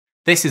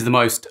This is the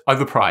most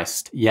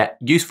overpriced, yet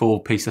useful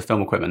piece of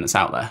film equipment that's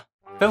out there.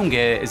 Film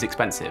gear is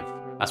expensive,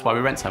 that's why we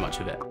rent so much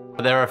of it.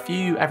 But there are a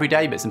few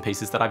everyday bits and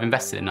pieces that I've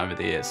invested in over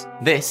the years.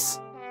 This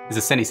is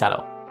a cine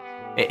saddle.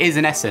 It is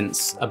in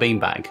essence a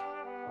beanbag.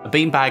 A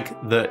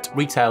beanbag that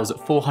retails at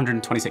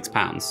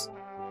 £426.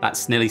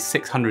 That's nearly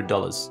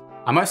 $600.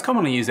 I most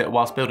commonly use it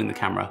whilst building the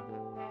camera,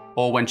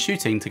 or when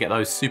shooting to get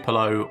those super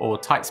low or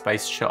tight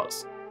spaced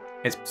shots.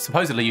 It's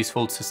supposedly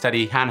useful to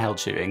steady handheld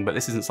shooting, but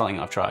this isn't something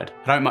I've tried.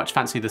 I don't much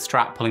fancy the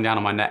strap pulling down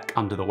on my neck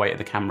under the weight of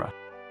the camera.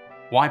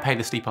 Why pay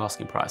the steep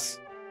asking price?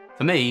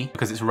 For me,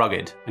 because it's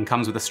rugged and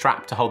comes with a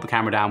strap to hold the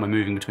camera down when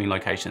moving between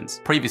locations.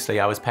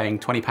 Previously, I was paying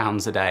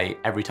 £20 a day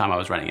every time I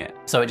was renting it,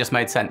 so it just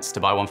made sense to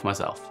buy one for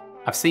myself.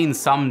 I've seen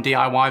some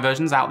DIY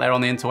versions out there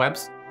on the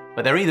interwebs,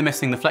 but they're either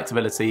missing the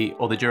flexibility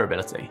or the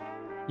durability.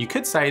 You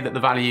could say that the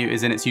value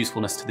is in its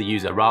usefulness to the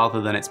user rather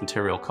than its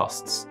material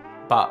costs.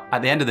 But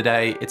at the end of the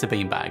day, it's a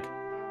beanbag.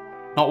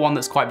 Not one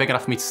that's quite big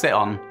enough for me to sit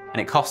on,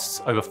 and it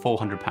costs over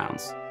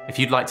 £400. If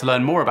you'd like to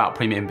learn more about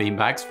premium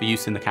beanbags for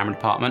use in the camera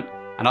department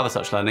and other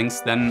such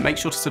learnings, then make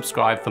sure to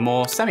subscribe for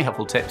more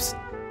semi-helpful tips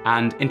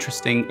and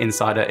interesting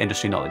insider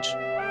industry knowledge.